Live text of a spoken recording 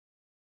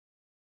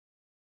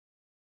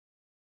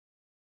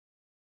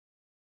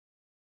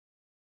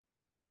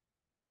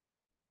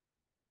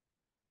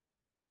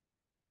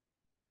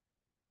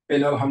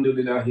إن الحمد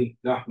لله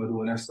نحمده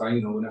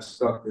ونستعينه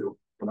ونستغفره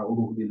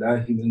ونعوذ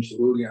بالله من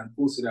شرور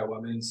أنفسنا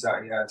ومن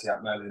سيئات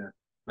أعمالنا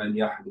من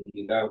يهده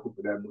الله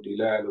فلا مضل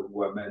له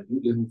ومن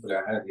يضلل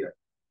فلا هادي له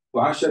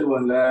وأشهد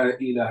أن لا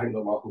إله إلا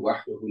الله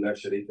وحده لا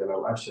شريك له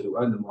وأشهد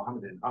أن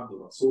محمدا عبده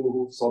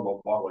ورسوله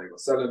صلى الله عليه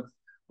وسلم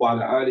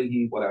وعلى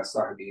آله وعلى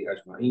صحبه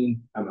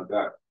أجمعين أما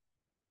بعد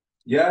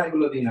يا أيها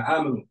الذين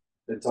آمنوا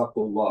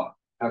اتقوا الله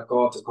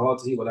حق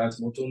تقاته ولا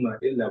تموتن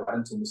إلا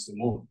وأنتم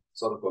مسلمون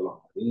صدق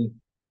الله العظيم.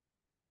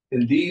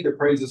 Indeed, the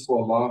praise is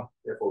for Allah,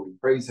 therefore we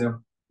praise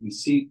Him. We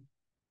seek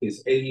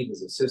His aid,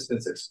 His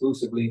assistance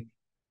exclusively.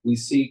 We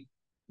seek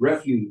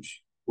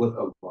refuge with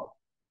Allah.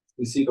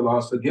 We seek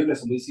Allah's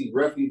forgiveness, and we seek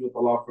refuge with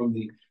Allah from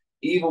the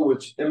evil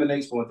which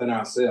emanates from within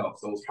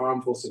ourselves, those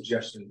harmful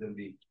suggestions and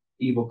the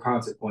evil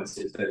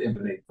consequences that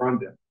emanate from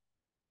them.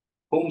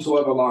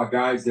 Whomsoever Allah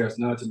guides, there is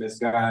none to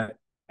misguide,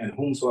 and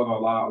whomsoever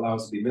Allah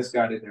allows to be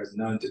misguided, there is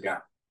none to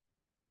guide.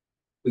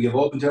 We give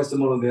open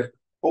testimony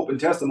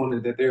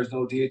that there is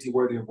no deity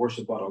worthy of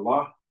worship but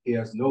Allah. He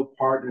has no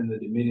partner in the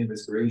dominion of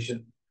His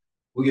creation.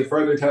 We give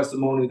further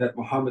testimony that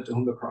Muhammad, to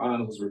whom the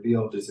Quran was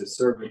revealed, is His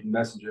servant and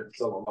messenger,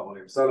 sallallahu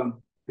alaihi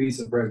wasallam. Peace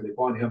and praise be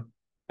upon him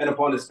and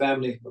upon his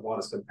family, upon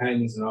his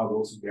companions, and all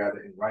those who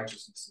gather in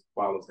righteousness and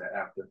follows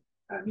thereafter.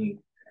 Ameen.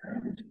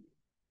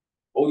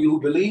 O you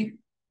who believe,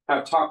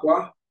 have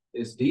taqwa,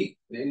 is deep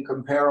and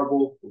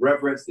incomparable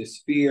reverence,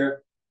 this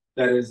fear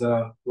that is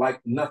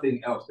like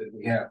nothing else that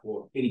we have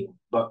for anyone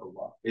but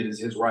Allah. It is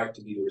His right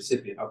to be the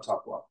recipient of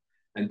taqwa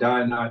and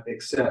die not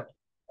except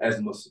as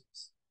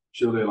Muslims.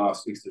 Surely Allah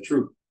speaks the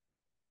truth.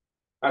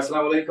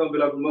 Assalamu alaikum,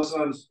 beloved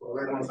Muslims.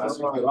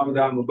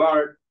 Ramadan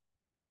Mubarak.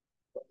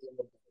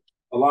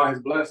 Allah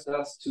has blessed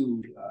us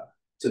to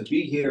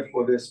be here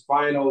for this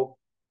final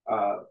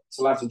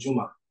Salatul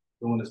Jumu'ah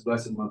during this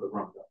blessed month of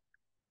Ramadan.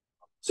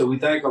 So we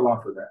thank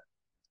Allah for that.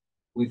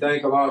 We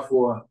thank Allah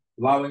for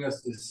allowing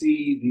us to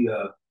see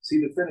the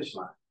finish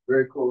line,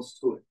 very close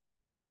to it.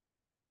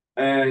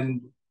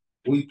 And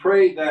we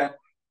pray that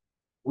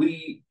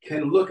we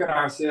can look at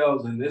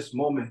ourselves in this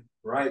moment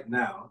right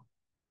now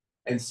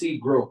and see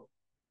growth,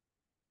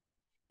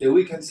 that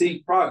we can see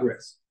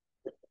progress,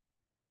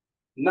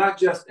 not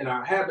just in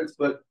our habits,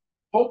 but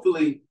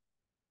hopefully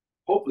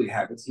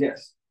habits,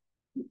 yes,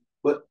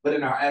 but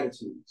in our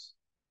attitudes,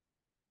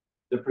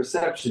 the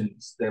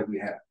perceptions that we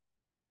have.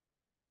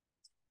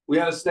 We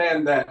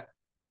understand that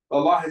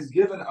Allah has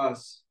given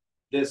us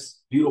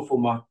this beautiful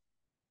month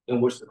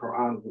in which the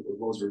Quran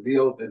was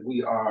revealed, that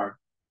we are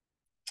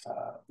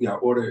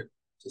ordered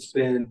to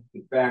spend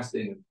in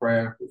fasting and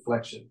prayer,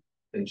 reflection,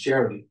 and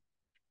charity,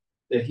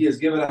 that He has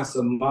given us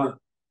a month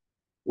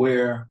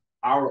where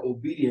our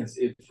obedience,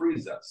 it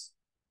frees us,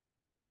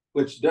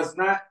 which does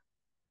not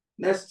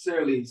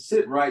necessarily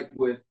sit right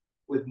with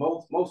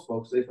most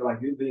folks. They feel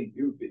like you're being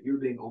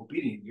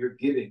obedient, you're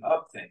giving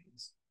up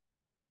things.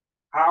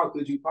 How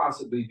could you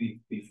possibly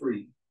be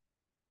free?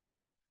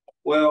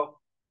 Well,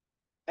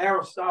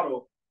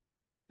 Aristotle,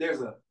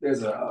 there's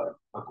a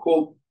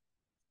quote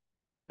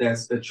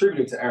that's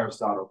attributed to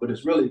Aristotle, but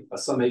it's really a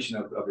summation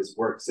of his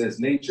work. It says,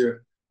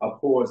 nature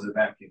abhors a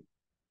vacuum.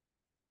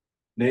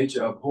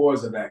 Nature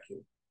abhors a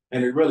vacuum.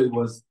 And it really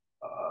was,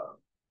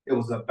 it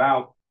was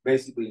about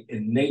basically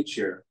in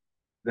nature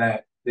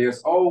that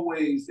there's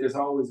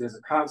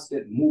a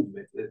constant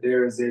movement, that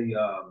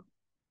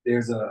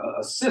there's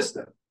a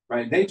system,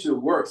 right? Nature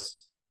works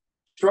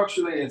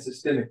structurally and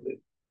systemically.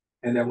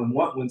 And that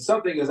when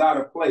something is out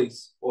of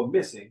place or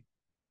missing,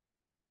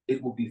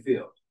 it will be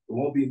filled. It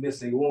won't be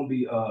missing. It won't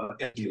be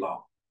empty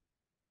long.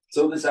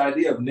 So this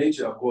idea of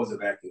nature abhors a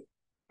vacuum,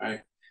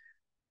 right?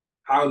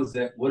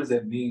 What does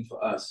that mean for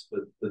us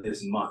for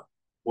this month?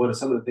 What are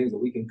some of the things that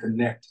we can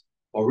connect?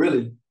 Or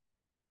really,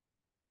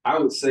 I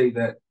would say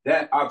that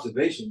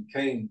observation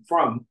came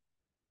from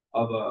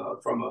a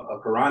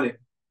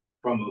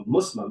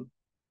Muslim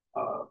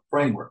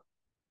framework.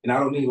 And I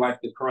don't mean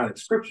like the Quranic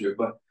scripture,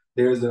 but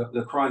there's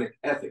the Quranic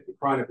ethic, the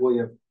Quranic way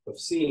of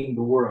seeing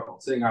the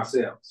world, seeing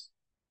ourselves.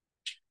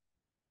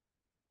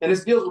 And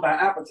this deals with our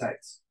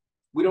appetites.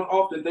 We don't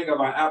often think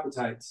of our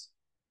appetites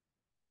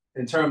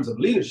in terms of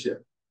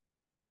leadership,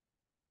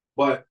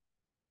 but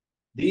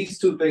these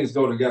two things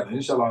go together.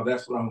 Inshallah,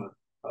 that's what I'm going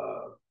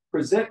to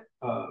present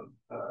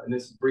in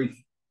this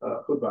brief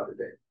khutbah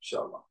today,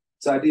 inshallah.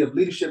 It's the idea of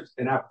leadership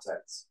and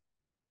appetites.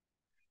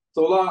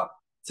 So Allah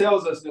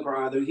tells us in the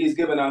Quran that He's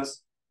given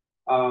us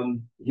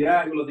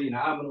Ya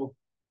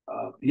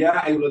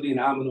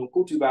ayyuhalladhina amanu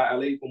kutiba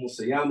alaykumus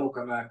siyamu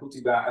kama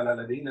kutiba ala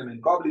alladhina min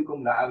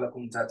qablikum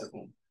la'allakum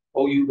tattaqun.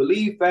 Oh, you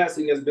believe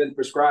fasting has been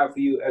prescribed for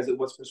you as it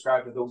was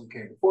prescribed to those who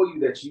came before you,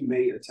 that you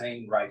may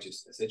attain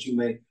righteousness, that you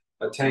may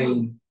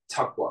attain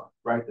taqwa,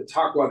 right? The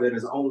taqwa that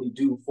is only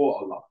due for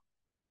Allah,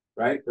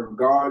 right? The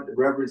regard, the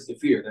reverence, the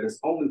fear that is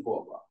only for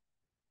Allah.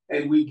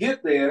 And we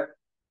get there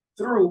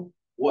through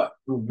what?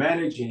 Through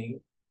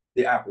managing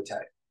the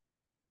appetite.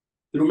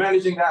 Through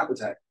managing the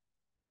appetite.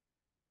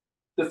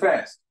 The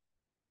fast.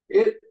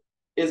 It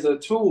is a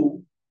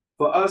tool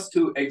for us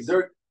to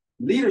exert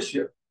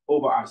leadership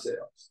over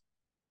ourselves.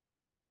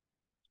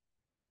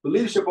 but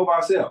leadership over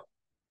ourselves.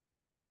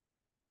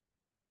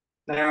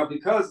 Now,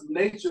 because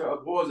nature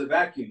abhors a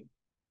vacuum,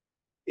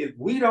 if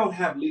we don't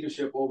have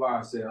leadership over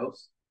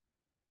ourselves,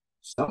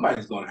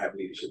 somebody's going to have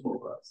leadership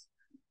over us.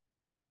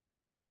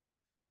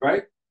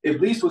 Right?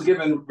 Iblis was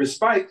given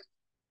respite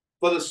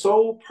for the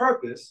sole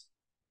purpose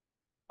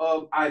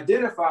of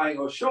identifying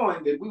or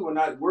showing that we were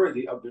not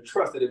worthy of the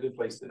trust that had been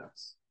placed in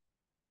us.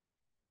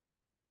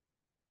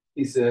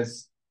 He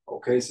says,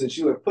 okay, since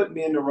you have put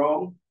me in the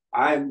wrong,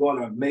 I am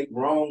going to make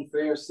wrong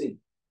fair seem.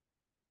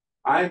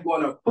 I am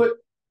going to put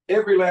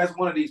every last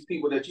one of these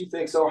people that you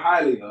think so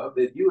highly of,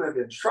 that you have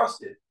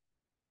entrusted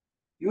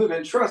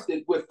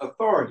with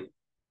authority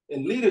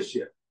and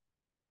leadership.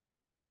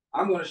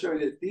 I'm going to show you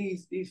that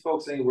these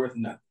folks ain't worth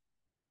nothing.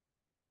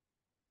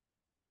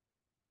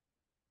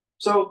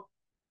 So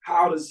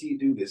how does he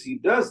do this? He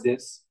does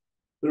this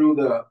through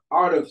the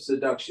art of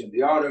seduction,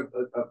 the art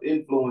of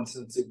influence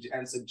and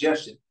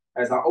suggestion.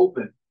 As I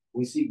open,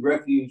 we seek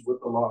refuge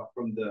with Allah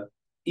from the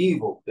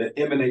evil that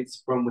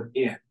emanates from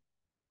within.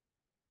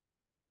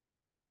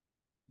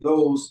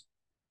 Those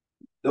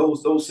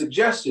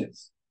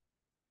suggestions,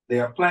 they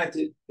are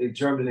planted, they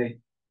germinate,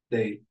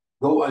 they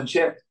go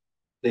unchecked,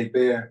 they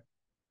bear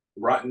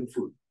rotten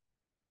fruit.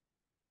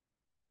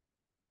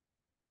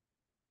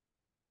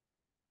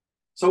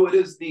 So it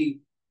is the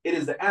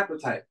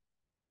appetite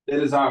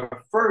that is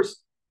our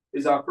first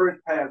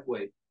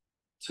pathway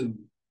to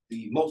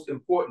the most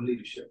important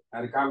leadership. I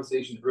had a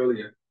conversation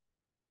earlier.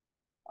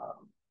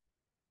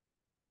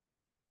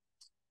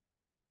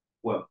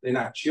 Well, they're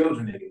not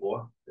children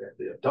anymore;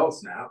 they're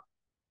adults now.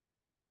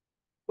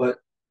 But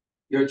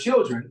your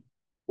children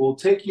will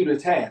take you to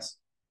task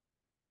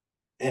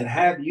and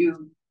have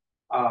you,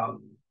 and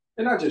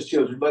not just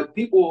children, but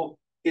people.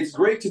 It's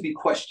great to be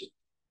questioned.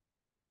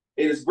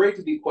 It is great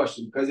to be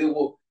questioned because it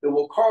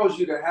will cause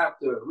you to have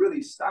to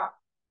really stop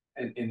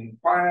and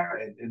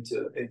inquire and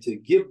to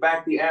give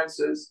back the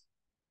answers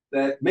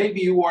that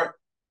maybe you weren't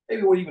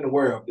even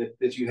aware of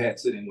that you had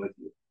sitting with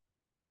you.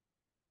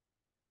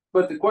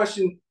 But the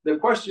question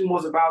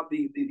was about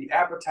the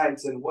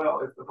appetites, and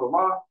well, if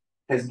Allah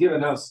has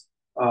given us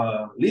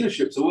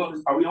leadership, so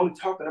are we only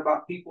talking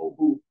about people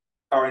who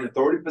are in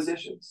authority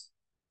positions?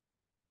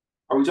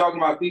 Are we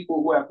talking about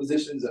people who have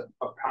positions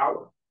of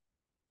power?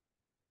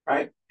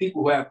 Right?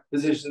 People who have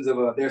positions of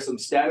there's some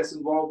status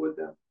involved with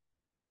them.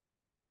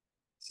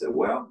 So,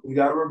 well, we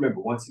got to remember,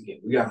 once again,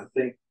 we got to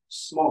think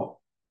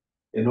small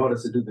in order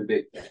to do the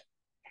big thing.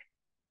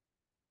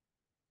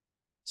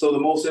 So the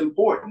most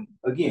important,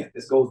 again,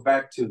 this goes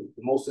back to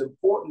the most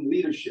important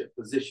leadership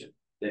position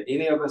that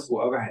any of us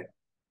will ever have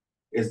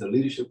is the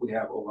leadership we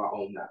have over our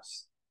own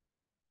nafs.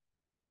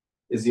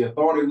 Is the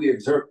authority we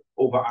exert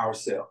over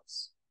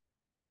ourselves.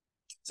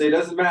 So it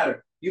doesn't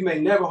matter. You may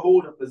never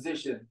hold a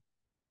position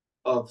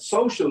of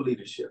social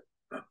leadership,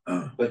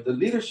 but the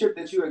leadership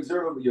that you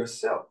exert over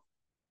yourself,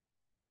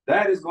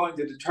 that is going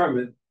to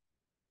determine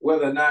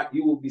whether or not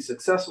you will be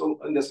successful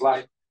in this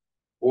life,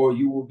 or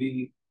you will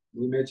be,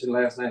 we mentioned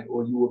last night,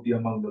 or you will be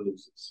among the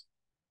losers.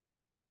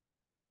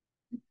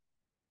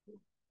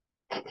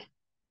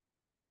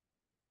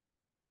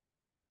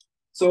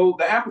 So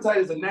the appetite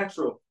is a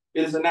natural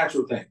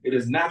thing. It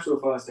is natural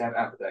for us to have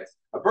appetites.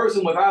 A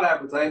person without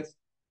appetites,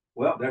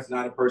 well, that's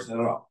not a person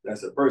at all.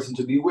 That's a person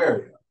to be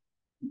wary of.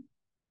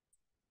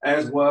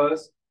 As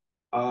was,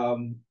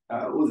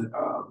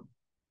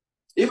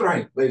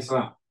 Ibrahim,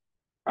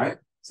 right?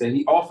 Said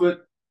he offered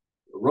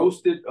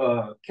roasted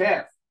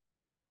calf.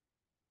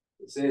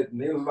 It said,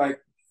 and they was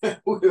like,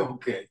 we're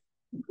okay.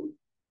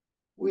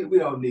 We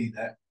don't need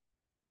that.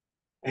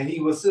 And he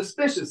was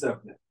suspicious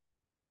of them,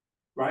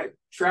 right?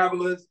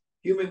 Travelers,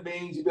 human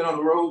beings, you've been on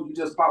the road, you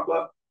just pop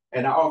up,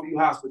 and I offer you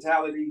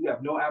hospitality, you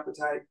have no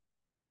appetite.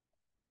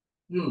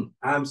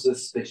 I'm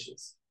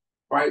suspicious,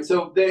 right?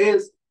 So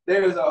there's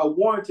a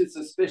warranted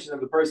suspicion of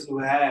the person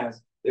who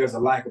there's a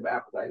lack of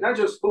appetite, not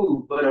just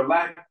food, but a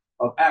lack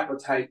of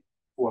appetite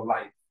for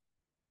life,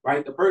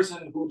 right? The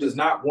person who does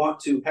not want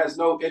to, has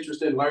no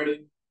interest in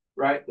learning,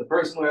 right? The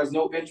person who has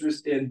no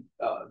interest in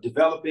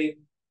developing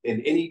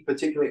in any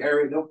particular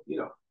area,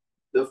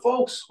 the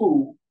folks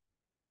who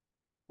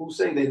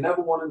say they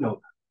never want to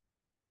know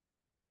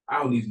that. I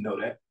don't need to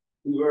know that.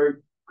 We've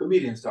heard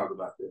comedians talk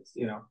about this,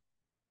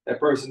 that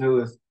person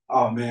who is,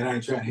 oh man, I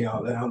ain't trying to hear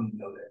all that. I don't need to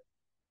know that.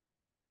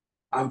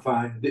 I'm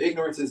fine. The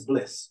ignorance is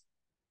bliss.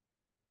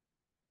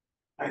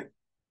 Right?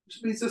 We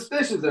should be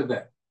suspicious of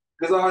that.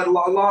 Because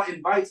Allah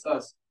invites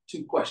us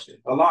to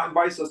question. Allah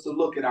invites us to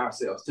look at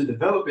ourselves, to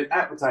develop an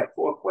appetite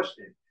for a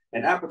question,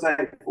 an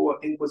appetite for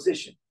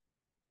inquisition.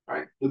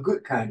 Right? The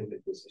good kind of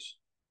inquisition.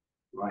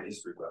 Right?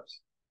 History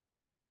buffs.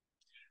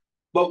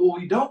 But what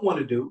we don't want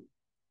to do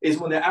is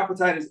when the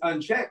appetite is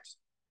unchecked,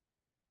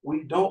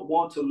 we don't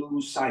want to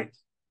lose sight.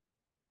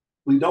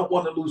 We don't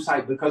want to lose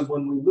sight, because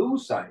when we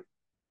lose sight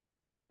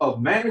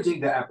of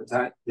managing the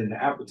appetite, then the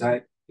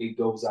appetite, it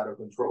goes out of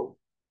control,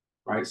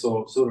 right?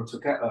 So sort of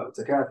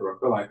takathur, I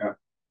feel like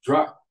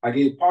I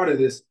gave part of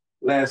this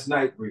last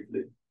night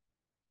briefly,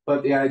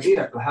 but the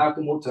idea,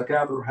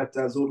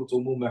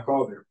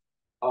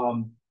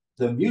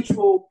 The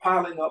mutual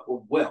piling up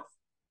of wealth,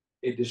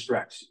 it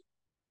distracts you.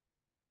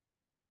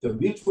 The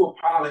mutual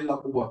piling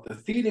up of wealth, the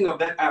feeding of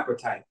that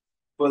appetite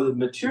for the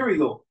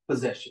material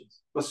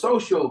possessions, for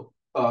social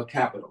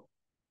capital,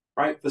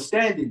 right? For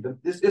standing,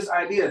 this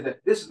idea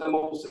that this is the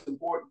most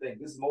important thing,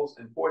 this is the most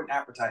important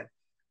appetite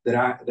that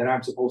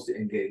I'm supposed to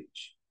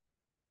engage.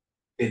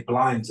 It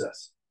blinds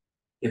us.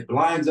 It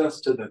blinds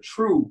us to the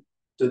true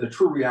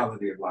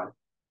reality of life.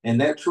 And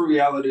that true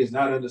reality is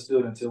not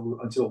understood until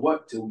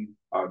we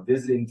are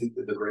visiting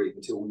the grave,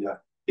 until we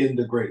are in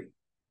the grave.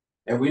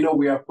 And we know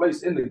we are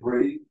placed in the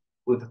grave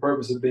with the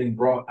purpose of being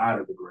brought out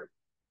of the grave.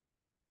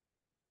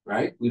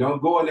 Right? We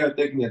don't go in there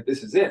thinking that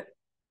this is it.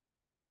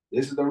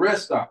 This is the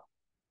rest stop.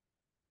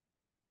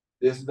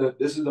 This is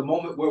the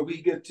moment where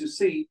we get to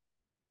see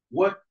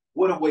what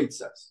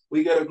awaits us.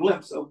 We get a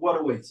glimpse of what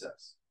awaits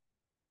us.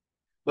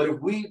 But if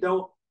we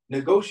don't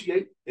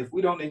negotiate, if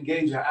we don't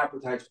engage our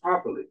appetites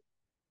properly,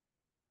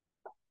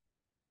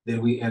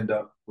 then we end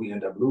up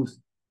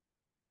losing.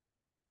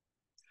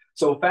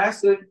 So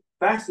fasting,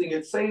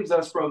 it saves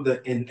us from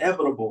the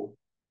inevitable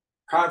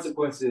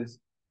consequences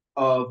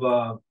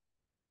of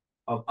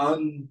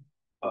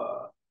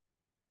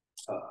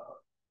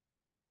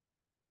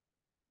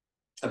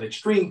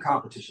extreme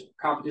competition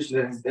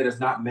that is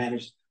not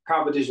managed,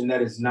 competition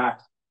that is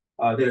not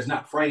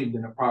framed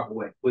in a proper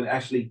way, but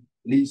actually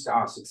leads to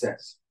our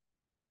success.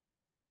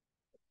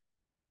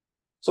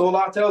 So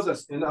Allah tells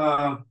us in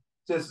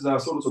this is Surah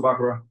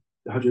Al-Baqarah,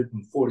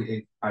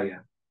 148th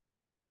ayah.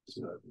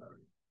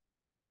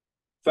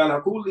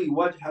 فَلَكُلِّ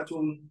وَجْهَةٌ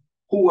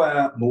هُوَ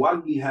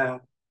مُوَلِّهَا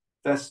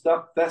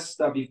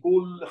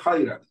فَاسْتَبِقُوا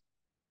الْخَيْرَاتِ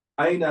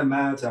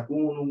أَيْنَمَا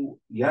تَكُونُوا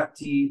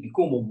يَأْتِي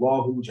بِكُمُ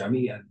اللَّهُ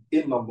جَمِيعًا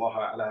إِنَّ اللَّهَ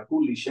عَلَى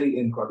كُلِّ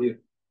شَيْءٍ قَدِيرٌ.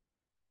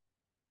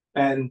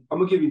 And I'm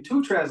going to give you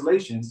two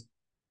translations,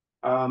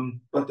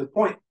 but the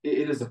point,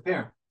 it is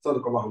apparent.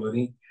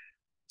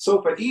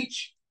 So for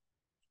each,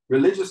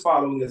 religious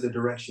following is a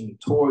direction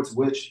towards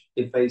which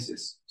it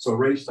faces. So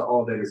race to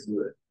all that is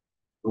good,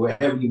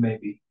 wherever you may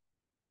be.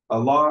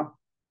 Allah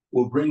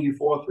will bring you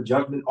forth for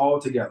judgment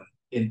altogether.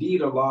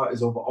 Indeed, Allah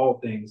is over all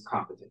things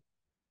competent.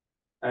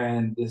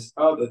 And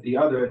the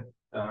other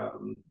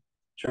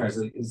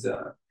translation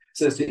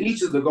says, to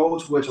each of the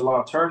goals to which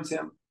Allah turns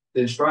him,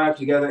 then strive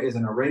together as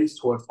in a race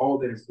towards all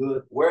that is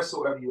good.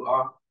 Wheresoever you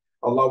are,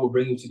 Allah will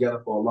bring you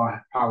together, for Allah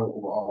has power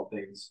over all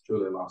things.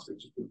 Truly, Allah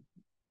speaks the truth.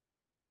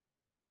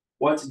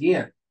 Once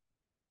again,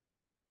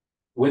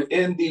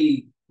 within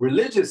the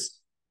religious,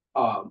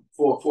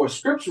 for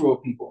scriptural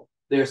people,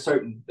 there's a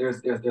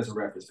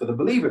reference. For the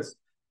believers,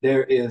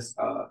 there's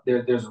a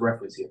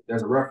reference here.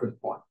 There's a reference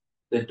point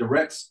that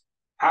directs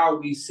how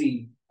we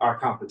see our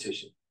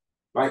competition,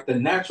 right? The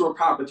natural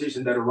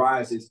competition that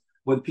arises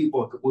when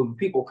people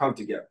come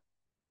together,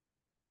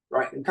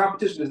 right? And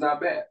competition is not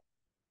bad,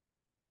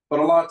 but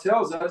Allah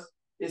tells us,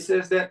 it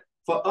says that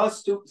for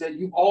us that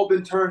you've all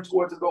been turned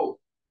towards a goal,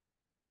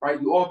 right?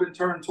 You all been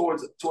turned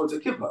towards a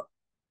Qibla,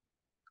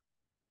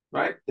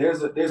 right?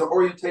 There's an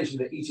orientation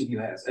that each of you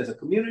has as a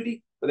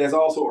community, but there's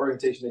also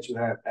orientation that you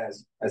have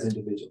as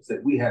individuals,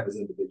 that we have as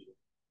individuals,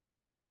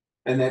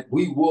 and that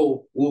we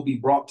will be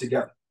brought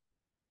together.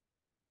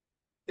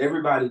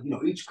 Everybody,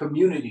 each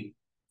community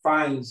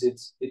finds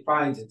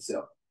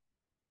itself.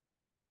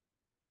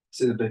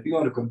 So, but if you're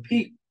going to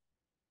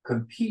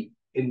compete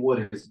in what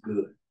is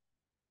good.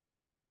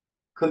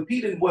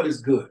 Compete in what is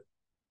good.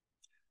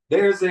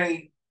 There's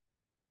a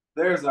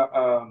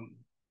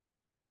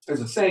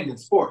saying in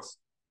sports.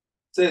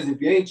 It says,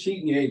 if you ain't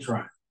cheating, you ain't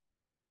trying.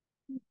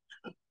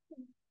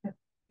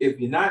 If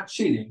you're not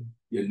cheating,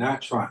 you're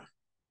not trying.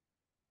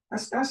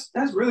 That's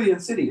really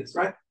insidious,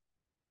 right?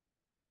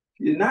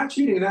 You're not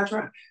cheating, you're not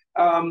trying.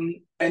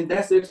 And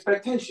that's the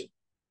expectation.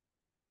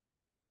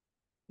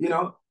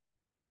 There's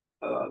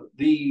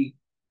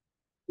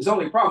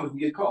only a problem if you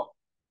get caught.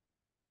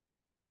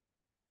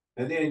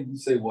 And then you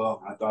say,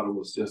 well, I thought it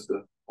was just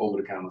a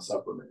over-the-counter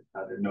supplement.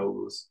 I didn't know it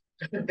was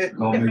going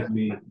to make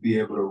me be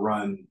able to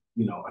run,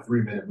 a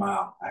 3-minute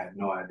mile. I had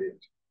no idea.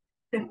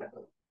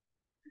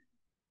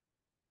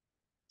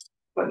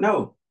 But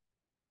no,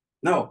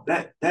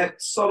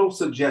 that subtle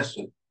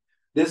suggestion,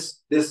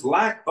 this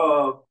lack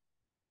of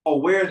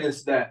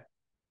awareness that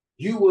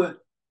you would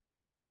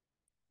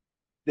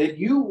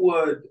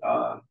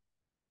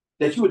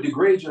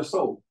degrade your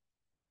soul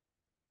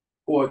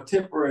for a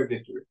temporary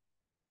victory.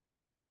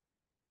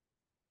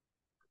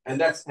 And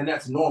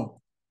that's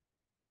normal.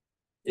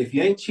 If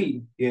you ain't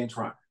cheating, you ain't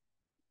trying.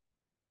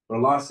 But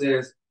Allah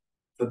says,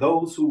 for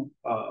those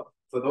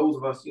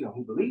of us,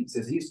 who believe,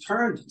 says He's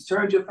turned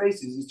your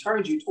faces, He's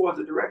turned you towards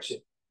a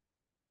direction.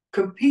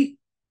 Compete,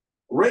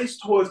 race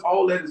towards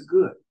all that is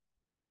good.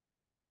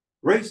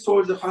 Race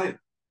towards the khayr,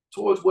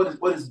 towards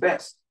what is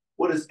best,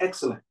 what is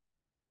excellent.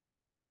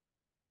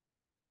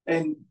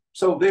 And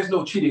so there's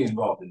no cheating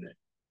involved in that.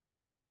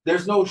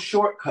 There's no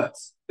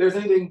shortcuts. There's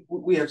anything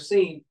we have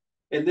seen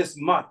in this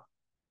month.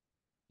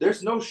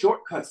 There's no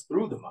shortcuts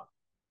through the month.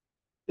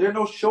 There are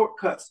no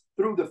shortcuts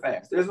through the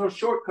fast. There's no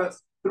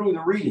shortcuts through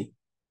the reading.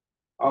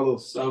 although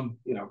some,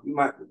 you know,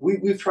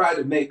 we've tried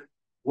to make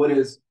what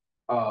is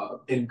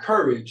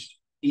encouraged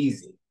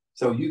easy.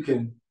 So you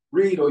can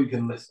read or you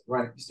can listen,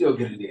 right? You still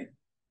get it in.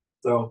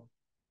 So,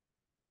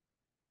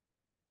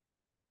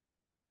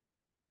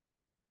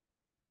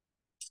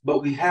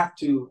 but we have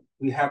to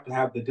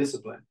have the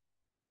discipline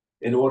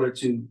in order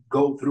to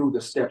go through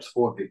the steps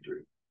for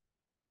victory.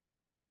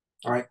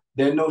 All right.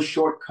 There are no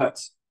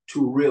shortcuts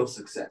to real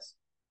success.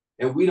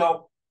 And we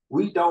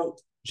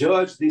don't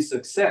judge the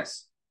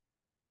success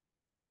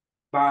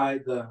by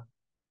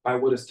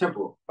what is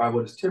temporal, by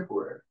what is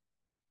temporary,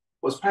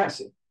 what's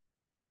passing.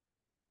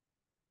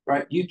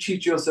 Right? You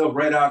cheat yourself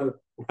right out of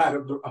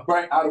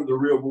the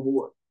real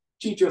reward.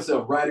 Cheat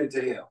yourself right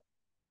into hell.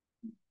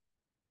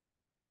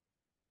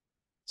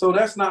 So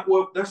that's not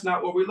what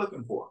we're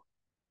looking for.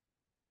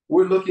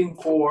 We're looking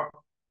for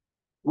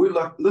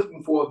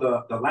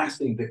the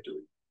lasting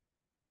victory.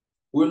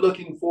 We're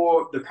looking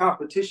for the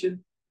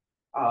competition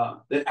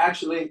that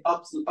actually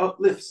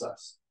uplifts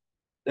us,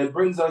 that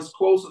brings us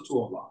closer to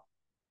Allah,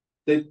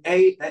 that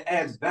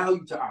adds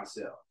value to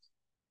ourselves,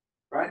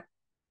 right?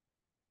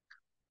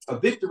 A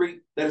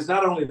victory that is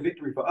not only a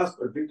victory for us,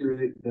 but a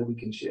victory that we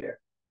can share.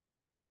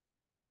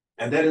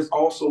 And that is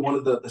also one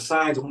of the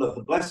signs, one of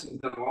the blessings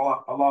that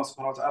Allah subhanahu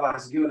wa ta'ala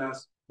has given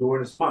us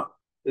during this month,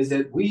 is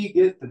that we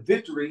get the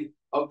victory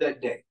of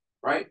that day,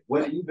 right?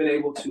 Whether you've been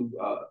able to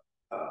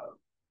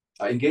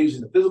engage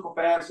in the physical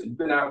fast, and you've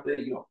been out there,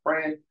 you know,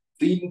 praying,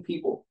 feeding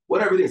people,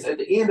 whatever it is, at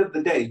the end of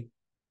the day,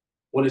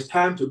 when it's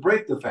time to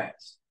break the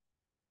fast,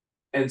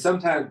 and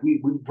sometimes we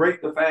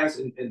break the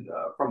fast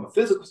from a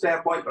physical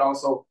standpoint, but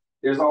also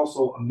there's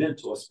also a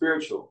mental, a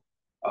spiritual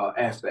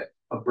aspect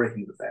of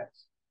breaking the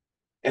fast.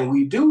 And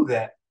we do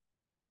that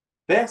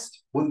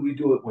best when we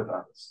do it with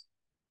others.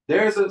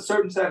 There's a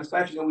certain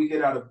satisfaction that we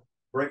get out of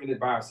breaking it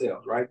by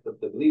ourselves, right? The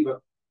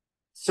believer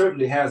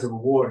certainly has a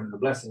reward and the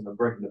blessing of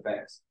breaking the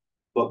fast.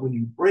 But when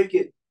you break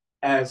it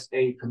as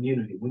a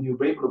community, when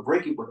you're able to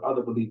break it with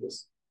other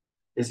believers,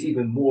 it's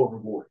even more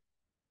rewarding.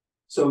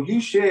 So you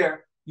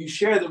share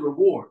the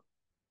reward,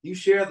 you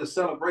share the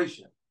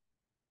celebration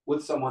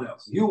with someone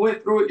else. You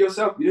went through it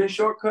yourself, you didn't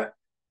shortcut,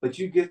 but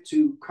you get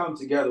to come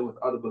together with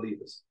other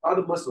believers,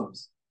 other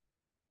Muslims,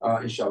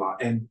 inshallah,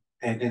 and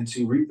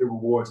to reap the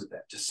rewards of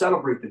that, to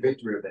celebrate the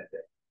victory of that day.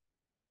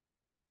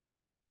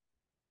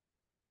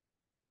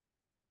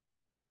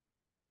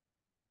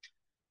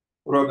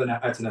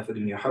 ربنا آتنا في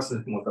الدنيا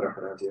حسنة وفي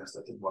الآخرة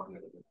حسنة وقنا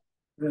عذاب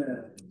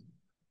النار.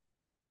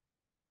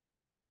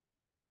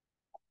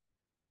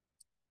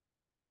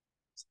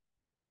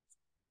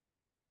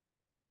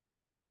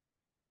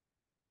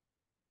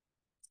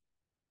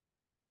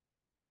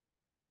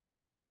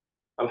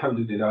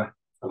 Alhamdulillah,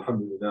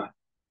 Alhamdulillah,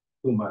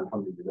 Thumma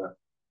Alhamdulillah.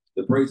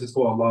 The praise is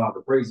for Allah,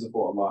 the praise is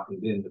for Allah,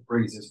 and then the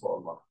praise is for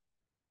Allah.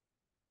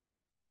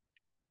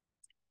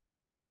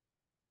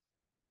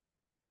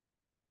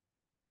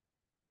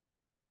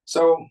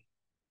 So,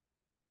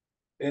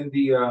 in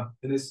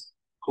this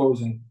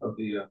closing of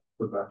the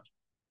khutbah,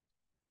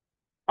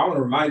 I want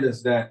to remind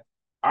us that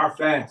our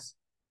fast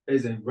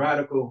is a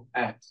radical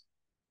act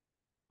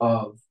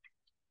of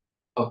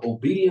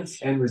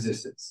obedience and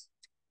resistance.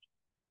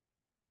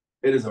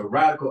 It is a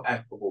radical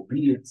act of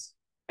obedience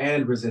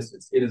and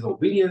resistance. It is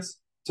obedience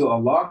to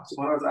Allah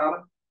subhanahu wa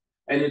ta'ala,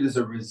 and it is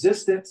a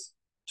resistance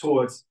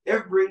towards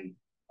every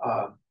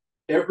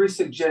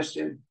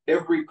suggestion,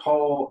 every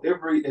call,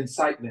 every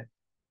incitement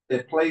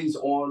that plays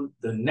on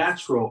the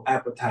natural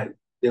appetite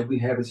that we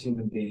have as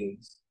human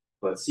beings,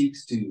 but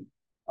seeks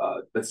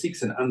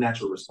an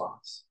unnatural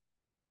response.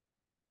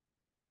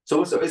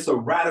 So it's a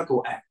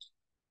radical act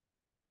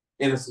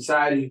in a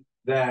society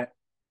that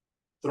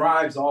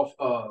thrives off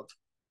of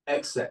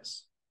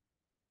excess,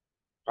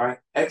 right?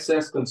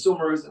 Excess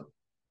consumerism,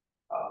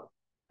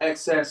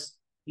 excess,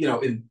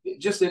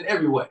 in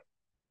every way,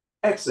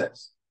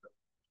 excess.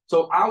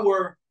 So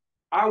our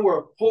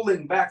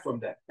pulling back from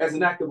that as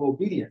an act of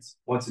obedience,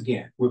 once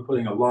again, we're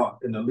putting Allah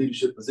in the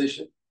leadership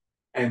position,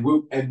 and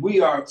we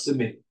are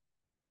submitting.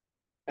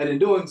 And in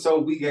doing so,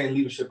 we gain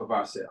leadership of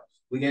ourselves.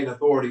 We gain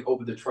authority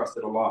over the trust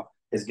that Allah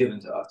has given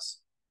to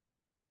us.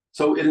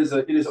 So it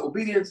is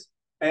obedience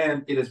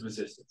and it is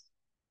resistance.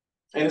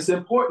 And it's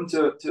important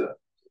to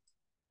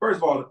first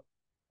of all,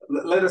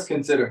 let us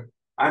consider,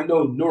 I'm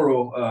no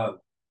neuro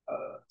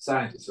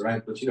scientist,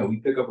 right? But we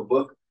pick up a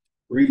book,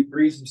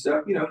 read some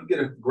stuff, you get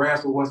a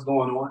grasp of what's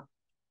going on.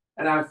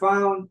 And I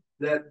found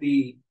that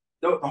the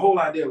whole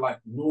idea of like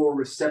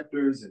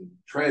neuroreceptors and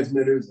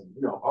transmitters and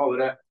all of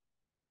that,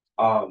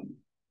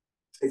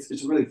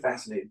 it's really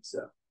fascinating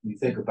stuff. You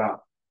think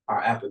about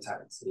our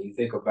appetites, and you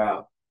think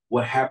about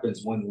what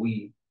happens when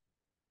we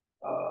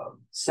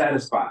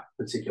satisfy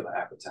particular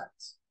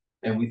appetites,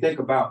 and we think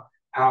about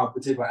how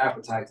particular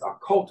appetites are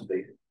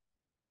cultivated,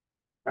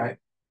 right?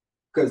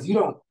 Because you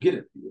don't get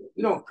it.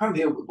 You don't come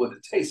here with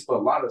a taste for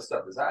a lot of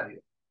stuff that's out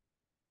here.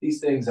 These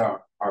things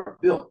are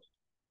built.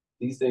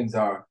 These things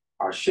are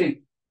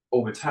shaped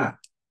over time,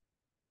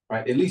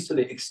 right? At least to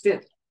the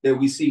extent that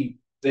we see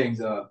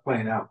things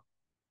playing out.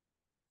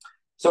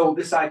 So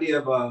this idea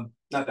of,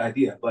 not the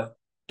idea, but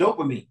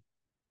dopamine,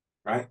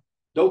 right?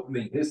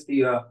 Dopamine is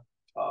the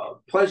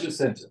pleasure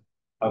center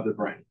of the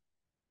brain.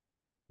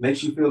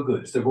 Makes you feel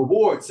good. It's the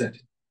reward center,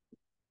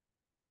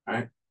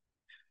 right?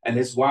 And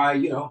it's why,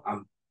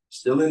 I'm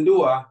still in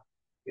dua,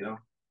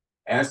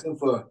 asking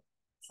for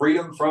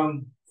freedom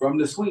from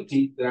the sweet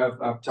teeth that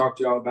I've talked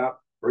to y'all about,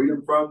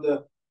 freedom from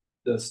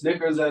the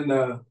Snickers and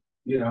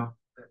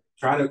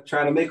trying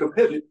to make a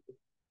pivot.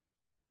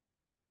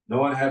 No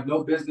one have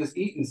no business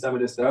eating some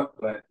of this stuff,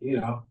 but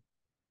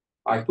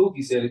like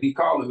Pookie said, if he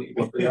calling me,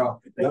 but for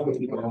y'all,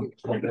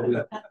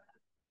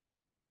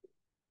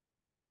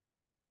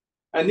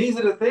 and these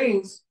are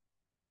things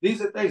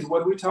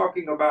what we're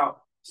talking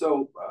about.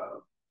 So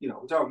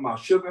we're talking about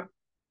sugar.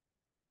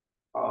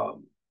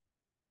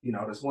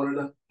 That's one of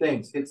the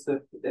things. It's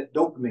that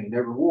dopamine,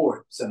 that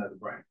reward center of the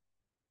brain,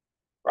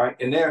 right?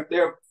 And there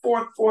are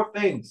four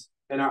things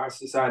in our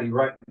society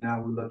right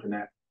now we're looking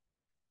at.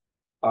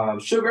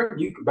 Sugar,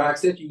 by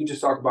extension, you can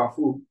just talk about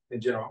food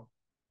in general.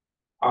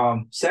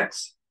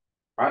 Sex,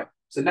 right?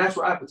 It's a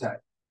natural appetite.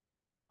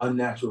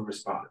 Unnatural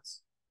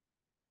responses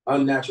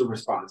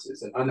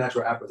and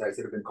unnatural appetites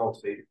that have been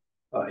cultivated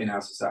in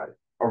our society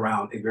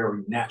around a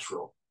very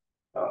natural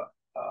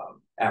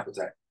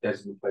appetite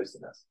that's been placed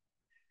in us.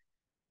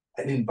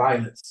 And then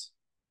violence,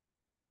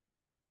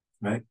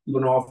 right?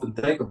 People don't often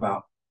think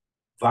about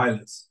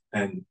violence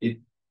and it,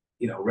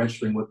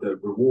 registering with the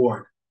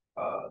reward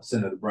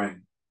center of the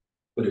brain.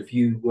 But if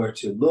you were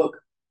to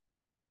look,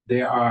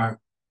 there are,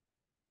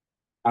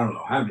 I don't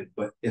know how many,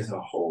 but it's a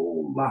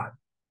whole lot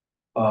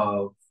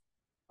of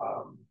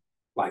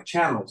like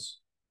channels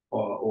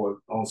or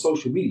on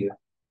social media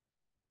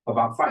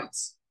about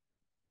fights,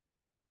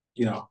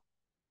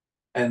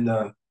 and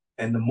the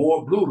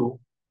more brutal,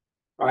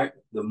 right,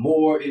 the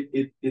more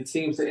it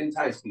seems to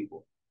entice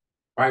people,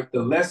 right?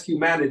 The less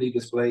humanity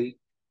displayed,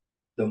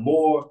 the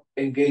more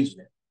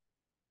engagement.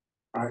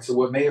 All right. So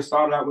what may have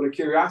started out with a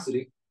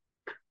curiosity,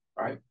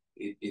 right?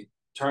 It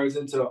turns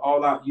into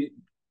all out.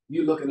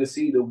 You're looking to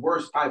see the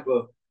worst type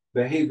of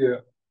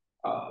behavior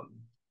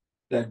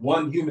that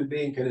one human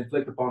being can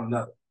inflict upon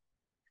another.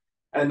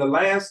 And the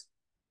last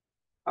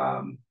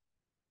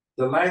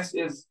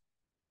is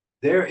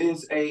there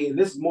is and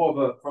this is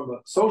more of from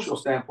a social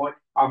standpoint,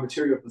 our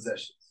material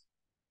possessions.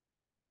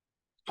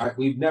 Right?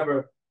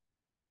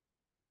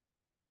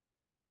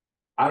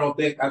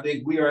 I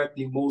think we are at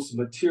the most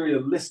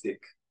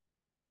materialistic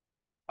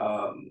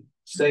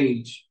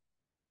stage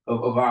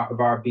of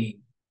our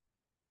being,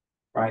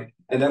 right?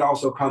 And that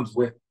also comes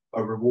with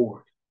a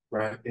reward,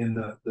 right? In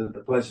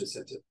the pleasure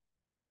center,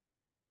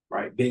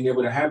 right? Being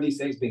able to have these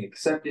things, being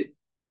accepted.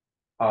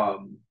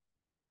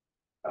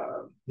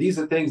 These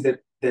are things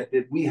that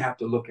we have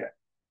to look at.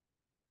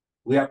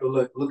 We have to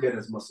look at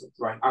as Muslims,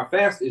 right? Our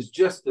fast is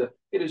just the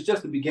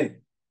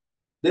beginning.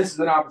 This is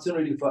an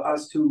opportunity for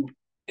us to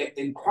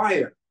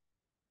inquire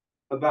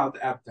about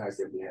the appetites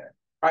that we have,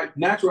 right?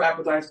 Natural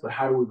appetites, but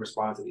how do we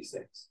respond to these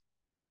things?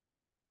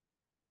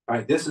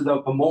 Right. This is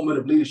a moment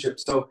of leadership.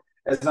 So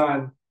as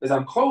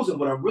I'm closing,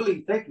 what I'm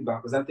really thinking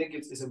about, because I think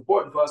it's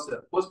important for us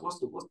to what's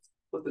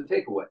the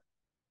takeaway?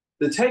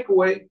 The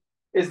takeaway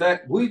is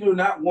that we do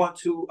not want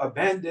to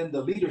abandon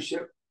the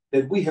leadership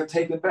that we have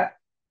taken back.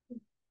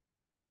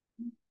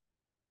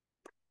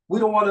 We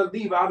don't want to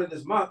leave out of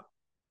this month,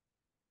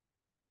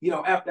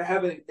 after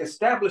having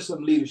established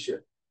some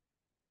leadership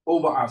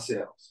over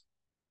ourselves,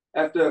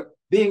 after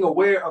being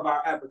aware of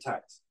our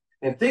appetites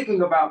and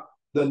thinking about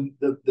the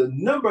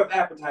number of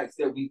appetites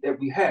that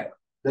we have,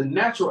 the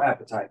natural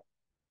appetite.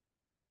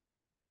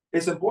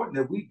 It's important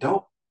that we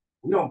don't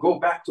go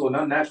back to an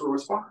unnatural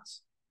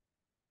response.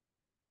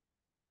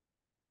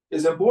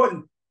 It's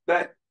important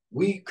that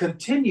we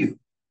continue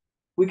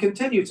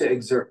to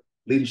exert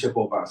leadership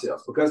over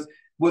ourselves, because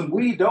when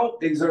we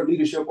don't exert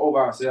leadership over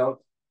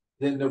ourselves,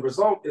 then the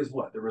result is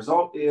what? The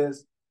result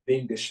is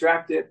being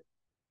distracted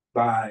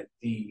by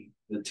the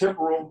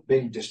temporal,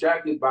 being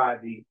distracted by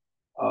the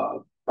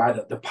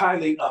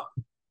piling up.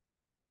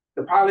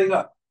 The piling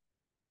up.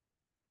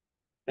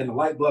 And the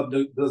light bulb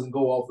doesn't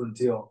go off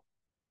until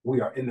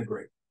we are in the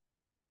grave.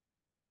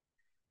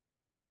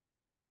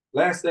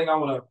 Last thing I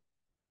want to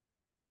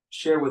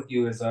share with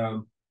you is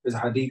a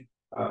hadith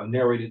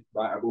narrated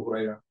by Abu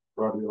Hurairah,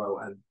 radiallahu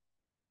anhu.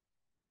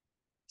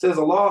 It says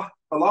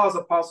Allah's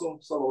apostle,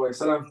 sallallahu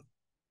alaihi wasallam,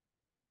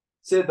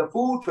 said the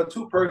food for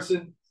two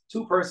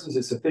persons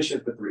is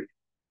sufficient for three.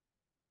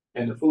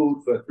 And the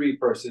food for three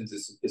persons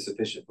is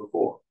sufficient for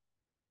four.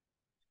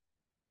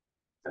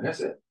 And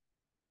that's it.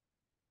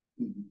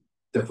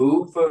 The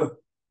food for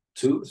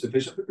two is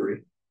sufficient for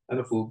three, and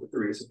the food for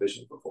three is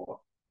sufficient for four.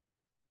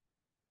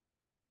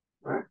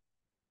 Right?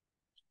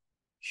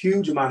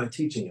 Huge amount of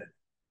teaching in it.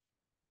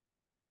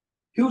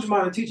 Huge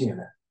amount of teaching in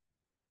that.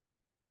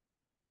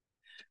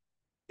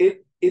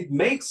 It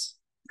makes,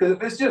 because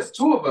if it's just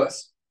two of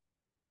us,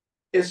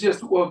 it's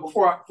just, well,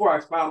 before I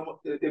expound,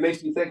 it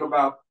makes me think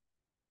about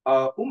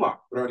Umar,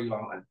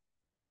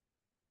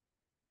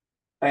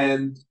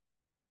 and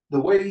the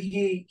way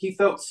he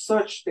felt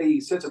such a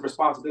sense of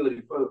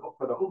responsibility for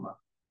the Ummah,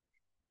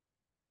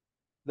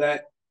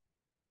 that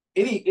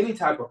any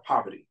type of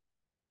poverty,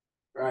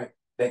 right,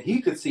 that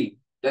he could see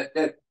that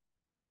hit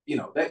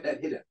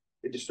him,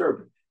 it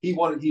disturbed him. He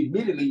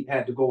immediately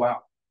had to go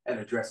out and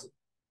address it,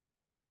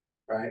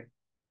 right?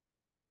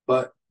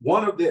 But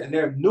and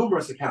there are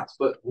numerous accounts,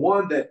 but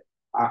one that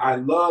I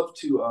love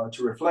to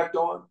reflect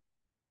on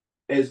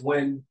is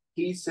when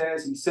he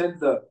sends his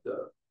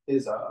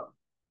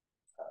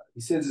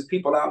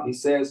people out. And he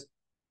says,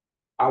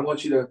 "I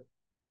want you to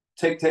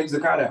take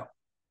zakat out,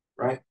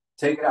 right?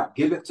 Take it out,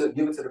 give it to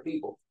the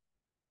people."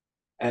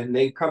 And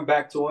they come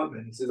back to him,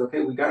 and he says,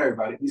 "Okay, we got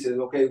everybody." He says,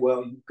 "Okay,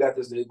 well, you've got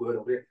this neighborhood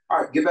over here.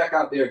 All right, get back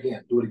out there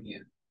again. Do it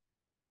again."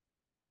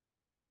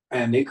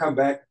 And they come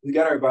back, "We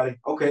got everybody.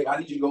 Okay, I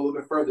need you to go a little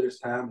bit further this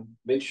time and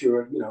make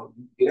sure, you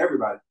get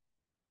everybody."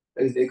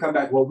 They come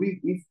back, "Well,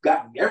 we've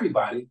gotten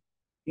everybody,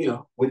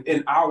 within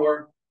in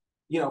our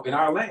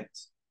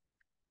lands.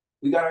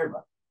 We got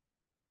everybody."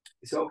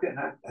 He said, "Okay,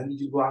 I need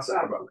you to go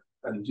outside of our land.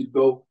 I need you to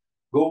go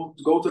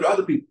to the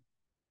other people.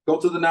 Go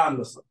to the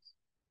non-Muslims."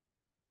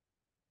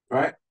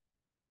 Right?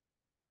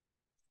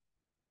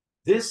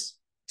 This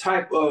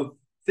type of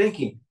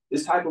thinking,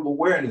 this type of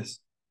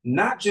awareness,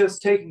 not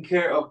just taking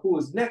care of who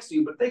is next to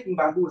you, but thinking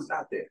about who is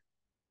not there.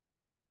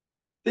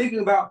 Thinking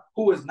about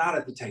who is not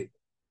at the table.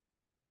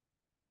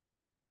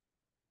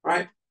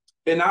 Right?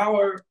 In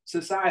our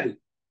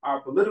society, our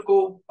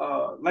political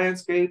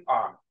landscape,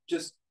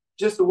 just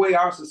the way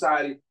our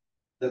society,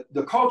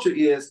 the culture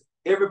is,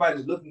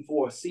 everybody's looking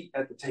for a seat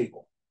at the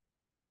table.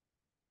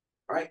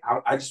 Right?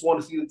 I just want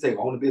to see the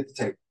table. I want to be at the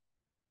table.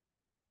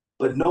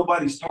 But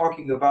nobody's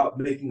talking about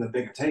making a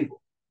bigger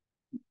table.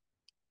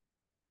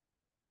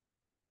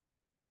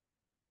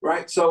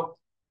 Right? So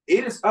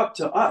it is up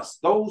to us,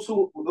 those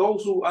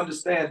who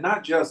understand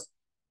not just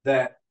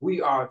that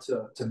we are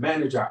to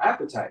manage our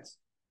appetites,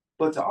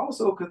 but to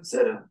also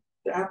consider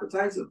the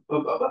appetites of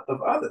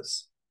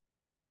others.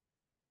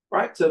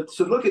 Right? To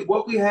look at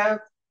what we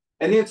have,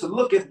 and then to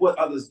look at what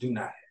others do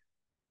not have.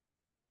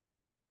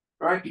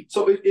 Right?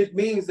 So it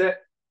means that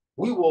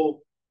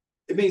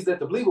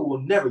the believer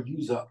will never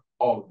use up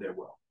all of their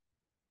wealth.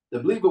 The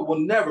believer will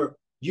never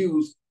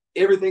use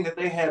everything that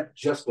they have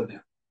just for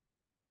them.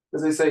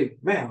 Because they say,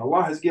 "Man,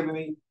 Allah has given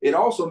me." It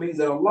also means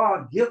that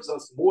Allah gives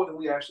us more than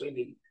we actually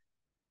need.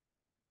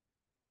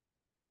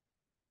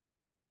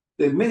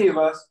 That many of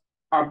us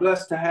are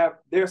blessed to have,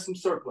 there's some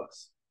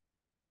surplus.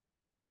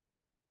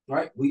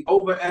 Right? We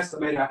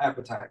overestimate our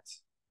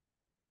appetites.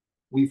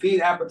 We feed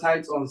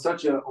appetites on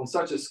such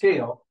a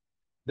scale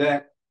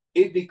that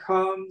it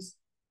becomes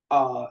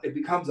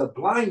a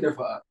blinder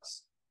for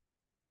us,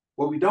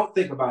 where we don't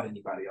think about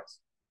anybody else.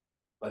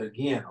 But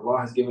again, Allah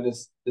has given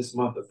us this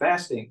month of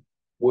fasting,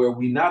 where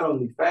we not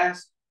only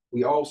fast,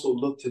 we also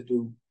look to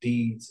do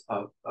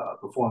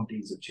perform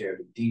deeds of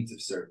charity, deeds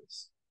of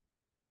service.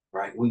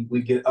 Right?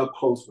 We get up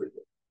close with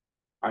it.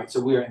 Right?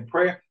 So we are in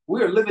prayer.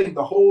 We are living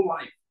the whole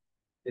life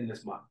in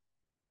this month.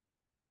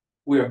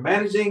 We are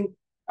managing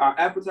our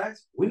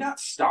appetites. We're not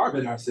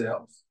starving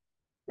ourselves.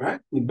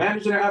 Right? We're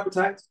managing our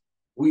appetites.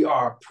 We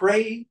are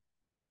praying.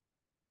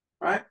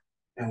 Right?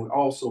 And we're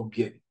also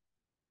giving.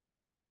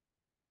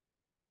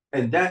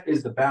 And that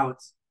is the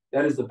balance.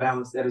 That is the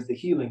balance. That is the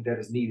healing that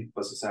is needed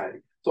for society.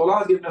 So Allah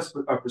has given us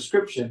a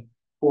prescription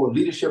for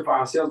leadership for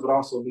ourselves, but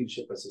also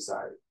leadership for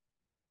society.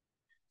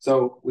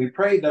 So we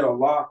pray that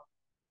Allah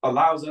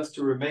allows us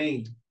to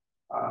remain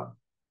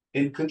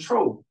in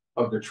control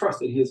of the trust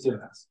that He has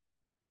given us.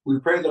 We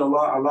pray that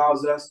Allah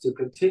allows us to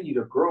continue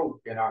to grow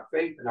in our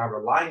faith and our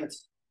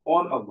reliance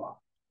on Allah.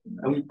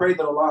 And we pray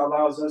that Allah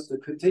allows us to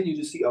continue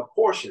to see a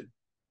portion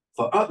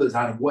for others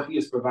out of what He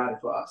has provided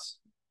for us.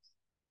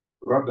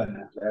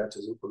 ربنا لا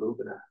تزغ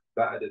قلوبنا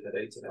بعد إذ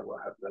هديتنا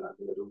وهب لنا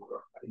من لدنك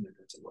رحمة إنك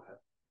أنت الوهاب.